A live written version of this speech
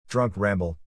Drunk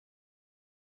ramble.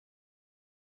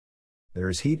 There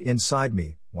is heat inside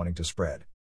me, wanting to spread.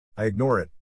 I ignore it.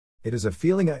 It is a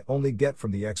feeling I only get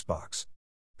from the Xbox.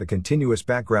 The continuous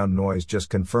background noise just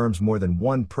confirms more than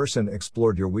one person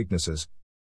explored your weaknesses,